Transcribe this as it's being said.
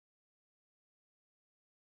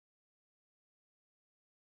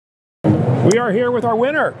We are here with our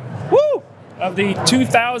winner, woo, of the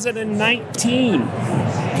 2019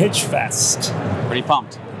 Pitchfest. Pretty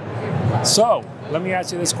pumped. So, let me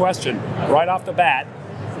ask you this question right off the bat.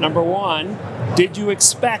 Number one, did you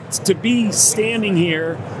expect to be standing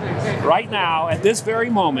here right now at this very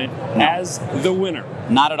moment as the winner?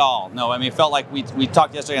 Not at all. No, I mean, it felt like we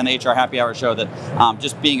talked yesterday on the HR Happy Hour show that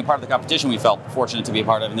just being a part of the competition, we felt fortunate to be a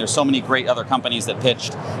part of. And there's so many great other companies that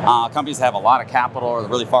pitched, companies that have a lot of capital or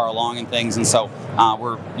really far along in things. And so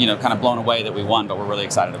we're kind of blown away that we won, but we're really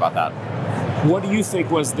excited about that. What do you think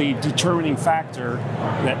was the determining factor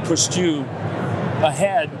that pushed you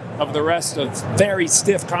ahead of the rest of very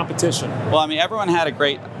stiff competition? Well, I mean, everyone had a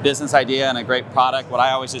great business idea and a great product. What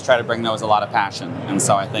I always just try to bring, though, is a lot of passion. And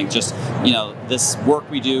so I think just, this work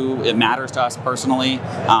we do, it matters to us personally.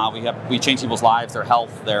 We change people's lives, their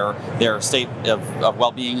health, their state of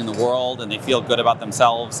well-being in the world, and they feel good about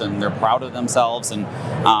themselves and they're proud of themselves. And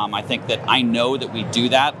I think that I know that we do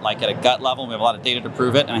that, like at a gut level. We have a lot of data to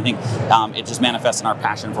prove it. And I think it just manifests in our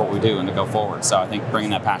passion for what we do and to go forward. So I think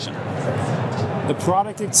bringing that passion. The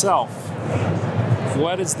product itself,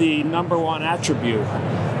 what is the number one attribute,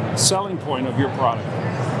 selling point of your product?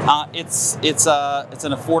 It's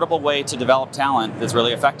an affordable way to develop talent that's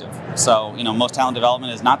really effective. So, most talent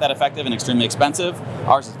development is not that effective and extremely expensive.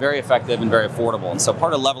 Ours is very effective and very affordable. And so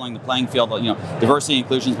part of leveling the playing field, diversity and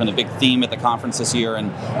inclusion has been a big theme at the conference this year.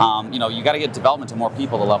 And, you got to get development to more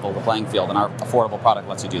people to level the playing field. And our affordable product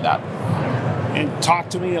lets you do that. And talk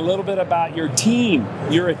to me a little bit about your team.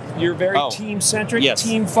 You're very team-centric, yes.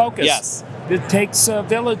 Team-focused. Yes. It takes a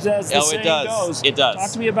village, as the saying goes. It does.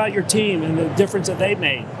 Talk to me about your team and the difference that they've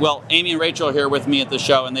made. Well, Amy and Rachel are here with me at the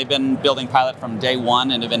show, and they've been building Pilot from day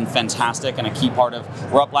one and have been fantastic and a key part of.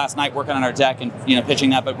 We're up last night working on our deck and pitching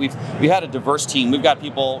that. But we've had a diverse team. We've got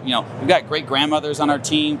people. We've got great grandmothers on our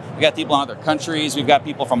team. We've got people in other countries. We've got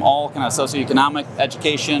people from all kind of socioeconomic,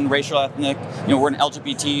 education, racial, ethnic. We're an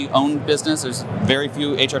LGBT-owned business. There's very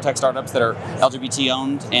few HR tech startups that are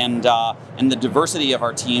LGBT-owned, and the diversity of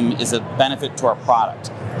our team is a benefit to our product.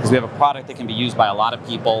 Because we have a product that can be used by a lot of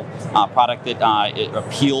people, a product that it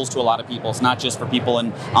appeals to a lot of people. It's not just for people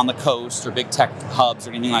on the coast or big tech hubs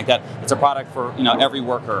or anything like that. It's a product for every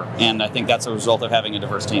worker, and I think that's a result of having a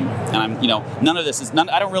diverse team. And none of this is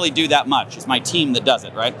I don't really do that much. It's my team that does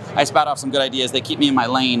it, right? I spout off some good ideas. They keep me in my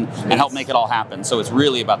lane and help make it all happen. So it's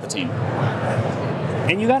really about the team.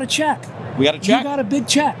 And you got a check. We got a check. You got a big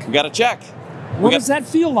check. We got a check. What does that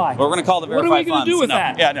feel like? Well, we're going to call the verified funds. What are we going to do with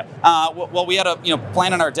that? Yeah, no. Well, we had a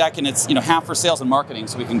plan on our deck, and it's half for sales and marketing,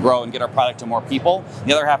 so we can grow and get our product to more people.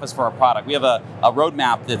 The other half is for our product. We have a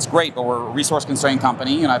roadmap that's great, but we're a resource-constrained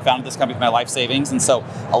company, and I founded this company with my life savings, and so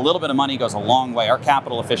a little bit of money goes a long way. Our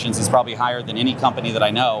capital efficiency is probably higher than any company that I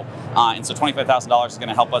know, and so $25,000 is going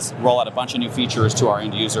to help us roll out a bunch of new features to our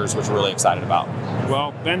end users, which we're really excited about.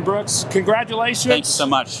 Well, Ben Brooks, congratulations. Thank you so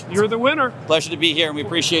much. You're the winner. Pleasure to be here, and we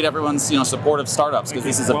appreciate everyone's support of startups, because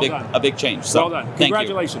this is a big change. So well done.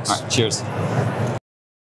 Congratulations. Thank you. All right, cheers.